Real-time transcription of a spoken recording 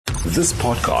This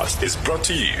podcast is brought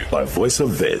to you by Voice of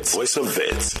Vets. Voice of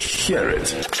Vets. Hear it.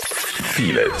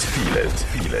 Feel it. Feel it.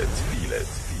 Feel it. Feel it.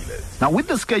 Feel it. Now, with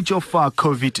the scourge of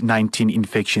COVID-19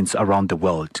 infections around the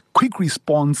world, quick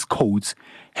response codes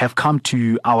have come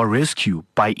to our rescue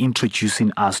by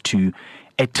introducing us to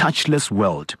a touchless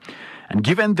world. And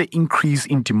given the increase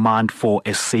in demand for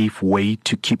a safe way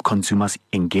to keep consumers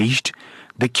engaged,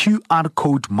 the QR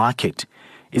code market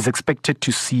is expected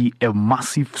to see a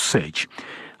massive surge.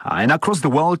 And across the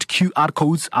world, QR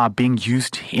codes are being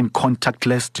used in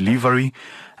contactless delivery,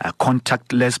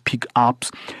 contactless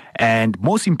pickups, and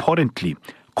most importantly,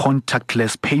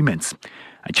 contactless payments.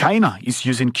 China is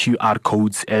using QR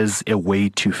codes as a way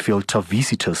to filter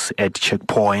visitors at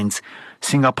checkpoints.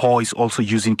 Singapore is also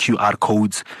using QR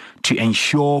codes to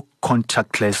ensure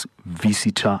contactless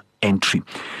visitor entry.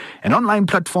 And online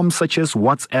platforms such as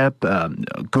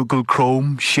WhatsApp, Google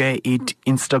Chrome, ShareIt,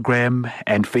 Instagram,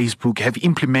 and Facebook have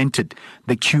implemented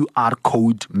the QR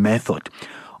code method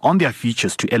on their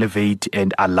features to elevate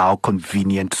and allow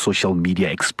convenient social media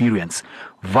experience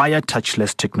via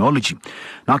touchless technology.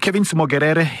 Now, Kevin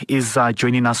Ssemwogerere is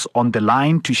joining us on the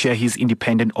line to share his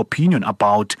independent opinion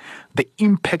about the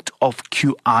impact of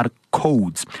QR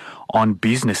codes on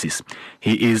businesses.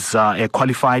 He is a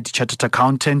qualified chartered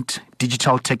accountant,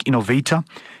 digital tech innovator,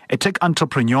 a tech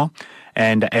entrepreneur,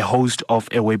 and a host of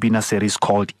a webinar series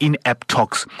called In-App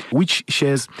Talks, which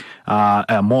shares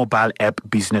a mobile app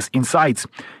business insights.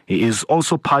 He is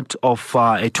also part of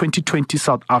a 2020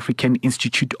 South African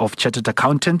Institute of Chartered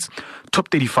Accountants, top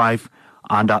 35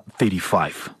 under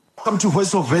 35. Welcome to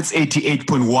Voice of Vets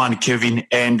 88.1, Kevin,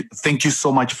 and thank you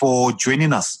so much for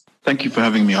joining us. Thank you for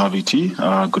having me,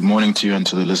 HarvyT. Good morning to you and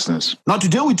to the listeners. Now,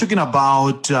 today we're talking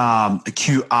about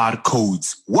QR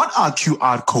codes. What are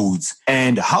QR codes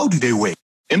and how do they work?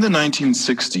 In the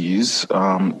 1960s,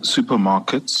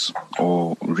 supermarkets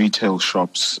or retail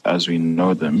shops, as we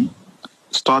know them,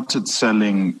 started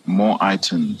selling more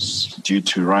items due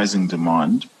to rising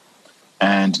demand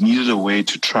and needed a way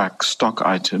to track stock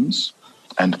items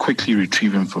and quickly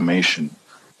retrieve information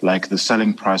like the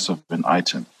selling price of an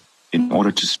item, in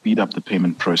order to speed up the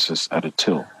payment process at a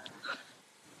till.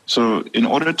 So in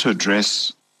order to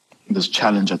address this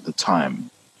challenge at the time,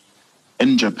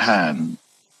 in Japan,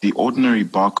 the ordinary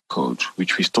barcode,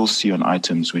 which we still see on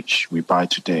items which we buy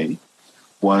today,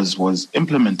 was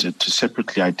implemented to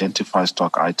separately identify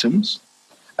stock items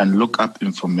and look up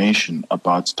information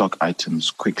about stock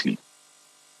items quickly.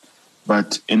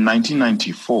 But in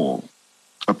 1994,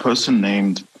 a person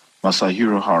named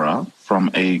Masahiro Hara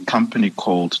from a company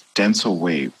called Denso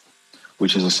Wave,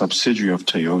 which is a subsidiary of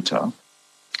Toyota,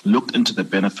 looked into the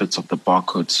benefits of the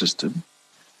barcode system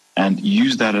and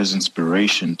used that as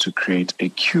inspiration to create a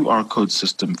QR code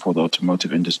system for the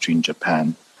automotive industry in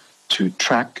Japan to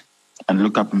track and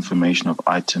look up information of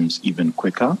items even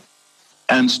quicker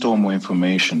and store more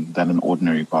information than an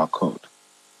ordinary barcode.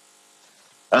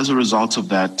 As a result of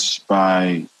that,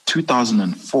 by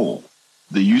 2004,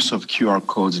 the use of QR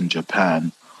codes in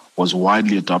Japan was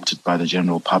widely adopted by the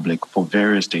general public for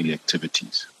various daily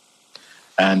activities.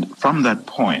 And from that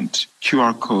point,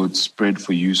 QR codes spread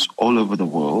for use all over the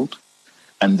world.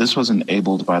 And this was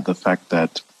enabled by the fact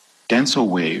that Denso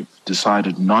Wave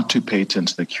decided not to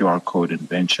patent the QR code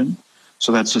invention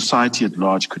so that society at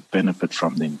large could benefit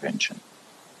from the invention.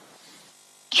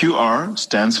 QR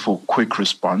stands for quick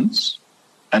response.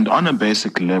 And on a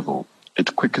basic level,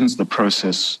 it quickens the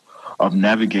process of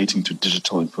navigating to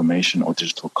digital information or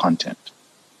digital content.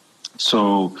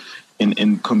 So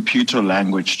in computer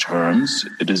language terms,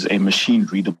 it is a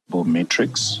machine-readable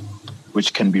matrix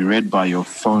which can be read by your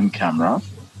phone camera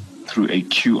through a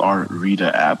QR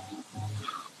reader app,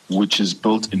 which is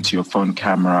built into your phone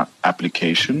camera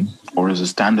application or is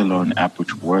a standalone app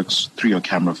which works through your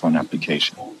camera phone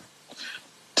application.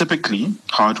 Typically,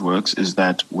 how it works is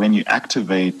that when you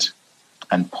activate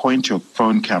and point your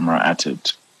phone camera at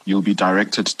it, you'll be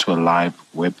directed to a live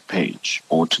web page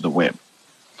or to the web.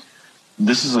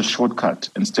 This is a shortcut.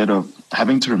 Instead of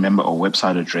having to remember a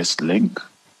website address link,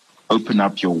 open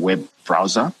up your web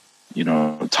browser,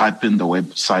 type in the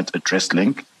website address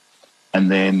link,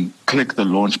 and then click the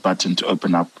launch button to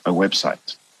open up a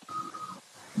website.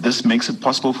 This makes it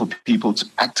possible for people to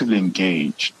actively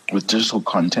engage with digital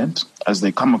content as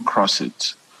they come across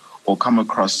it or come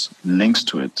across links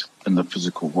to it in the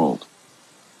physical world.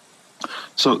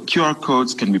 So QR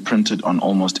codes can be printed on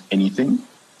almost anything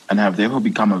and have therefore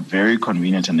become a very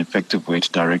convenient and effective way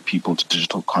to direct people to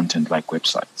digital content like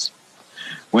websites.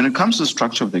 When it comes to the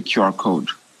structure of the QR code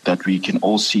that we can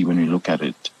all see when we look at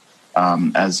it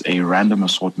as a random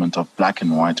assortment of black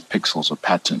and white pixels or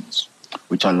patterns,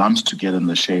 which are lumped together in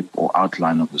the shape or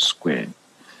outline of a square.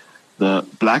 The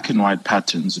black and white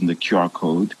patterns in the QR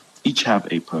code each have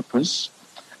a purpose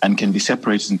and can be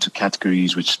separated into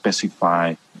categories which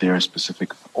specify their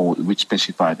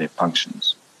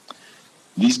functions.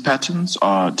 These patterns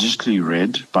are digitally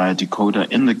read by a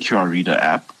decoder in the QR Reader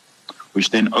app, which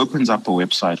then opens up a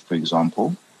website, for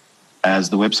example, as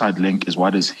the website link is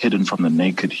what is hidden from the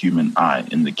naked human eye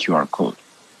in the QR code.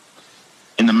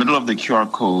 In the middle of the QR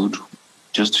code,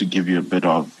 just to give you a bit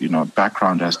of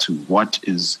background as to what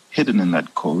is hidden in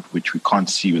that code, which we can't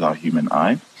see with our human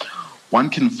eye, one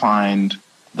can find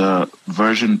the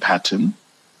version pattern,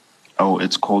 or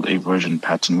it's called a version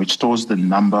pattern, which stores the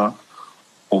number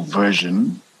or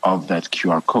version of that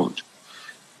QR code.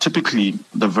 Typically,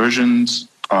 the versions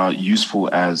are useful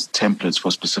as templates for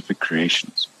specific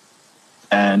creations.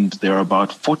 And there are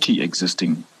about 40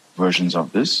 existing versions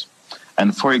of this.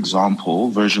 And for example,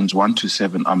 versions 1 to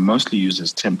 7 are mostly used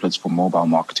as templates for mobile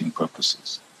marketing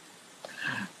purposes.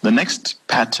 The next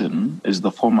pattern is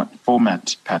the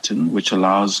format pattern, which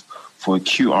allows for a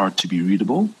QR to be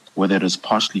readable, whether it is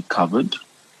partially covered,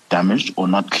 damaged, or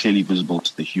not clearly visible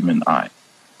to the human eye.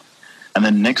 And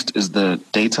then next is the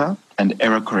data and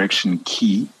error correction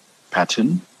key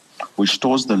pattern, which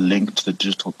stores the link to the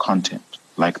digital content,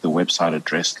 like the website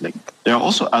address link. There are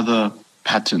also other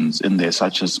patterns in there,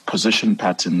 such as position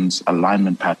patterns,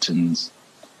 alignment patterns,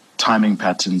 timing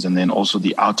patterns, and then also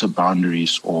the outer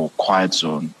boundaries or quiet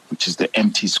zone, which is the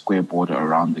empty square border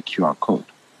around the QR code.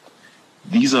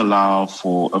 These allow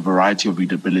for a variety of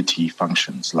readability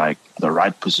functions, like the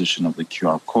right position of the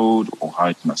QR code or how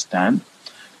it must stand,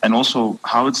 and also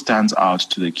how it stands out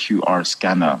to the QR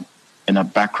scanner in a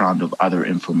background of other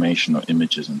information or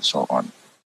images and so on.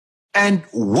 And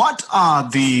what are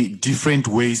the different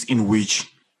ways in which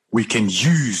we can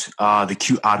use the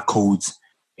QR codes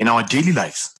in our daily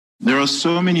lives? There are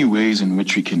so many ways in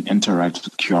which we can interact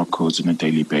with QR codes on a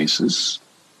daily basis.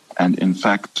 And in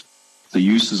fact, the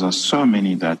uses are so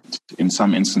many that in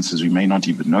some instances we may not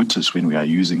even notice when we are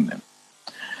using them.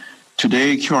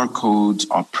 Today, QR codes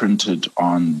are printed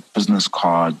on business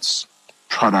cards,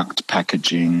 product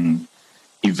packaging,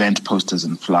 event posters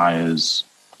and flyers,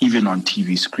 even on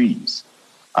TV screens,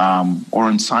 or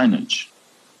on signage,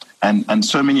 and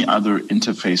so many other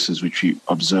interfaces which we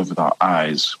observe with our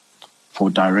eyes for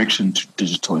direction to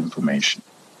digital information.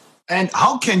 And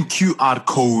how can QR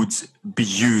codes be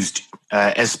used,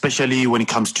 especially when it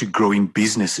comes to growing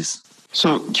businesses?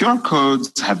 So QR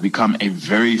codes have become a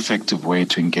very effective way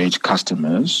to engage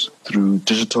customers through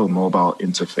digital mobile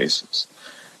interfaces.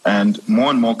 And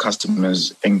more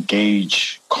customers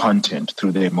engage content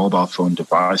through their mobile phone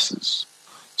devices.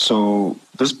 So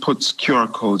this puts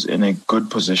QR codes in a good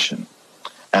position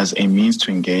as a means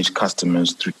to engage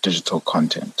customers through digital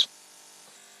content.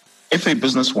 If a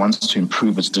business wants to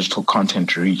improve its digital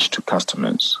content reach to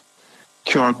customers,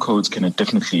 QR codes can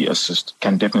definitely assist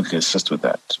with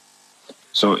that.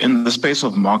 So in the space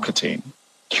of marketing,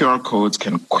 QR codes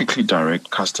can quickly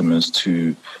direct customers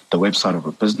to the website of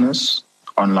a business,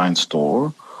 online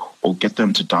store, or get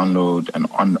them to download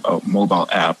a mobile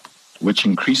app, which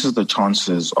increases the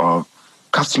chances of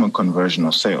customer conversion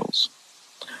or sales.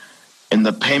 In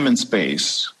the payment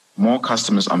space, more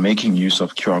customers are making use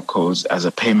of QR codes as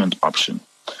a payment option.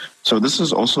 So this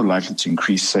is also likely to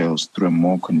increase sales through a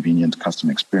more convenient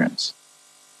customer experience.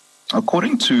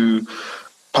 According to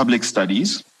public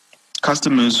studies,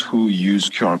 customers who use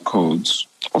QR codes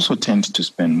also tend to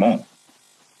spend more.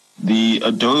 The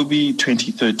Adobe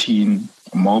 2013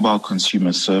 mobile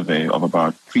consumer survey of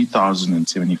about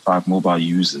 3,075 mobile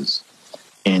users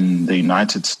in the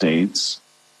United States,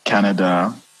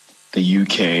 Canada, the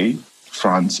UK,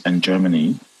 France, and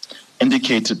Germany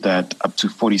indicated that up to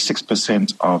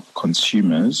 46% of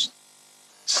consumers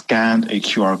scanned a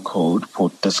QR code for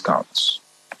discounts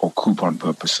or coupon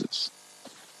purposes.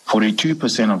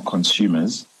 42% of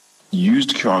consumers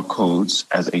used QR codes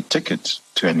as a ticket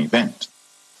to an event.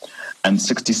 And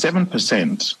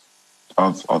 67%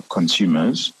 of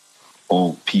consumers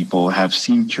or people have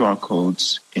seen QR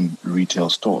codes in retail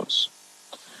stores.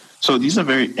 So these are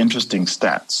very interesting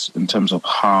stats in terms of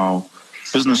how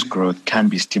business growth can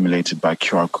be stimulated by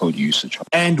QR code usage.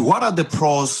 And what are the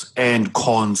pros and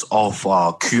cons of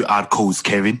QR codes,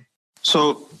 Kevin?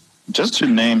 So just to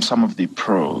name some of the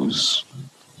pros,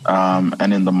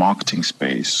 and in the marketing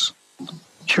space,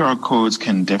 QR codes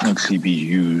can definitely be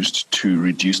used to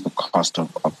reduce the cost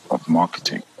of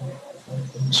marketing.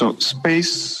 So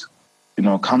space,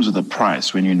 comes with a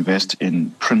price when you invest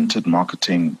in printed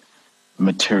marketing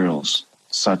materials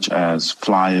such as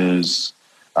flyers,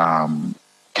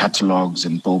 catalogs,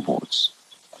 and billboards.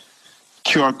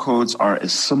 QR codes are a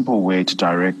simple way to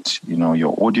direct,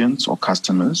 your audience or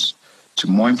customers to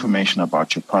more information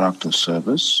about your product or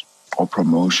service or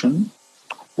promotion,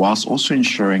 whilst also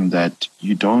ensuring that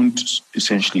you don't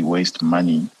essentially waste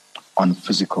money on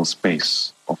physical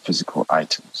space or physical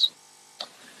items.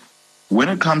 When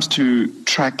it comes to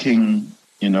tracking,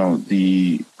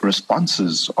 the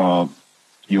responses of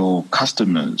your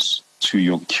customers to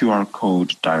your QR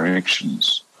code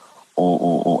directions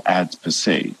or ads per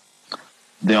se,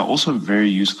 there are also very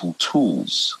useful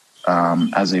tools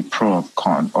as a pro of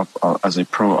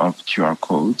QR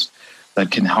codes that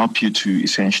can help you to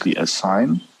essentially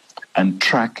assign and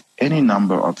track any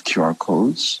number of QR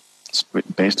codes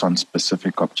based on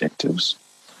specific objectives.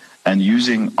 And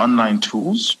using online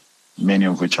tools, many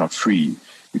of which are free,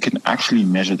 you can actually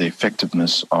measure the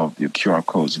effectiveness of your QR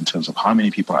codes in terms of how many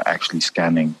people are actually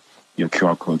scanning your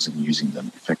QR codes and using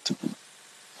them effectively.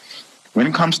 When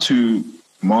it comes to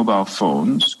mobile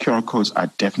phones, QR codes are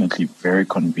definitely very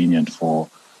convenient for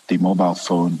the mobile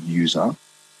phone user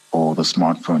or the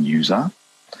smartphone user.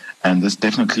 And this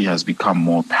definitely has become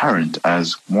more apparent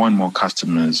as more and more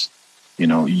customers,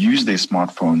 use their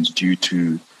smartphones due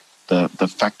to the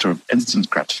factor of instant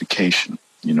gratification,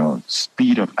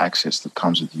 speed of access that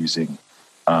comes with using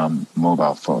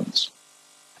mobile phones.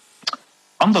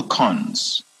 On the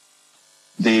cons,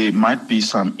 there might be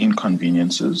some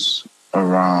inconveniences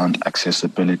around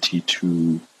accessibility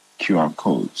to QR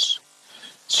codes.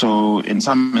 So in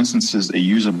some instances, a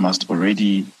user must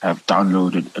already have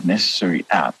downloaded a necessary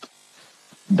app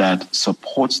that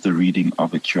supports the reading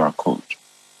of a QR code.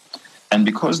 And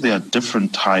because there are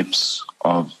different types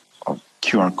of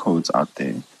QR codes out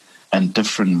there and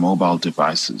different mobile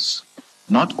devices,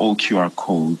 not all QR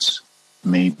codes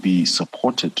may be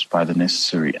supported by the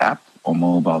necessary app or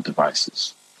mobile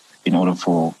devices in order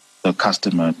for the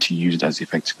customer to use it as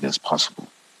effectively as possible.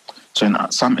 So in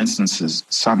some instances,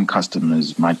 some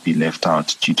customers might be left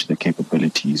out due to the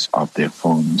capabilities of their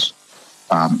phones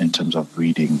in terms of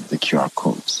reading the QR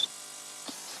codes.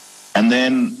 And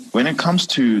then when it comes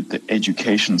to the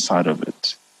education side of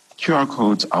it, QR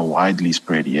codes are widely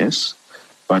spread, yes,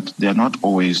 but they're not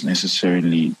always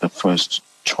necessarily the first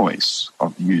choice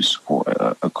of use for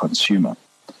a consumer.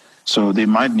 So there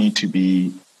might need to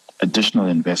be additional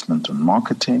investment on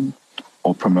marketing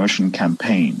or promotion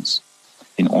campaigns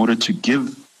in order to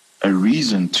give a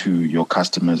reason to your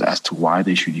customers as to why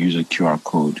they should use a QR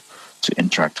code to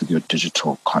interact with your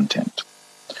digital content.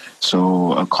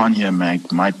 So a con here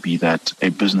might be that a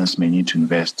business may need to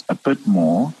invest a bit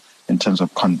more in terms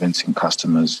of convincing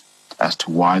customers as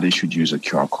to why they should use a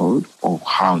QR code or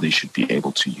how they should be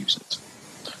able to use it.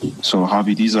 So,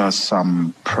 Harvey, these are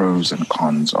some pros and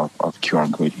cons of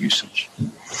QR code usage.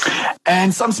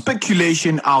 And some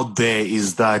speculation out there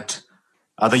is that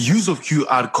the use of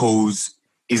QR codes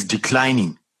is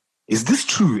declining. Is this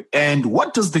true? And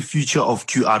what does the future of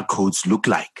QR codes look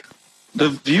like? The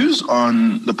views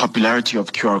on the popularity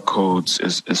of QR codes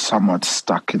is somewhat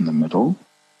stuck in the middle.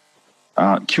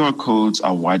 QR codes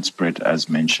are widespread, as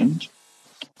mentioned,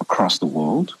 across the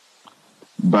world.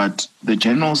 But the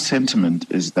general sentiment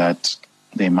is that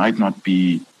they might not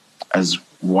be as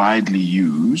widely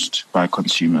used by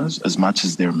consumers as much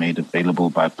as they're made available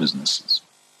by businesses.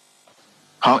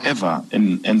 However,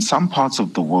 in some parts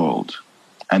of the world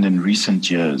and in recent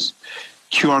years,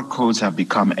 QR codes have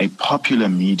become a popular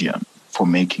medium for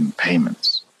making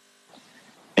payments.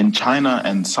 In China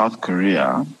and South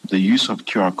Korea, the use of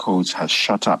QR codes has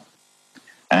shot up.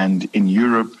 And in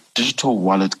Europe, digital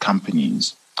wallet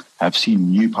companies have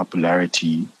seen new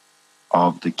popularity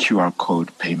of the QR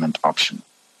code payment option.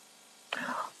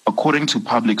 According to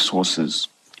public sources,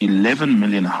 11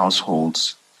 million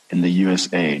households in the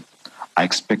USA are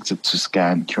expected to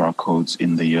scan QR codes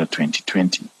in the year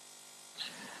 2020.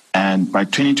 And by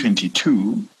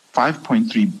 2022,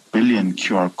 5.3 billion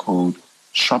QR code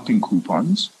shopping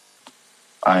coupons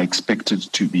are expected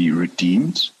to be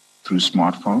redeemed through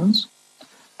smartphones,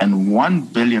 and 1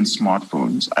 billion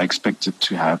smartphones are expected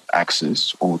to have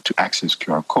access or to access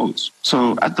QR codes.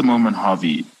 So at the moment,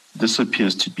 Harvey, this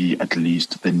appears to be at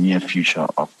least the near future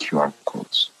of QR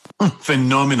codes.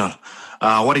 Phenomenal.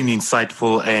 What an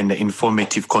insightful and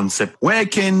informative concept. Where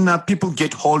can people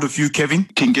get hold of you, Kevin?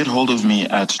 You can get hold of me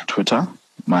at Twitter.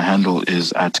 My handle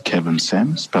is at Kevin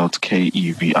Sem, spelled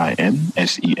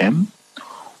KEVINSEM.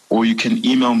 Or you can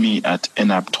email me at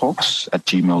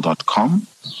inapptalks@gmail.com,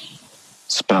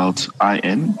 spelled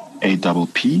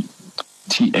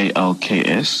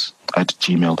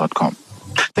INAPPTALKS@gmail.com.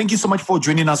 Thank you so much for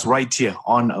joining us right here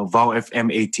on VOW FM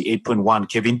 88.1,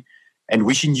 Kevin. and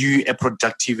wishing you a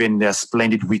productive and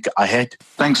splendid week ahead.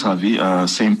 Thanks, Harvey.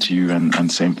 Same to you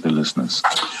and same to the listeners.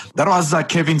 That was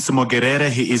Kevin Ssemwogerere.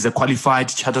 He is a qualified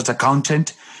chartered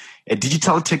accountant, a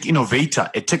digital tech innovator,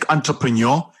 a tech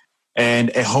entrepreneur, and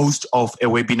a host of a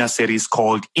webinar series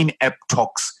called In-App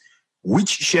Talks, which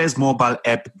shares mobile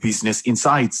app business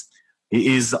insights.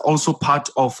 He is also part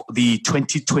of the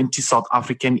 2020 South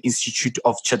African Institute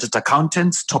of Chartered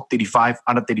Accountants, Top 35,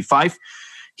 Under 35.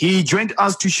 He joined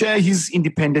us to share his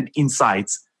independent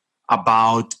insights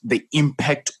about the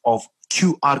impact of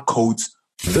QR codes.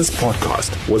 This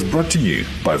podcast was brought to you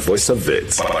by Voice of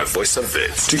Wits.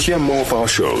 To hear more of our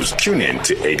shows, tune in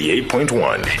to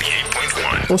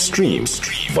 88.1 or stream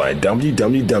via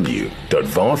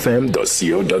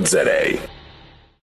www.vowfm.co.za.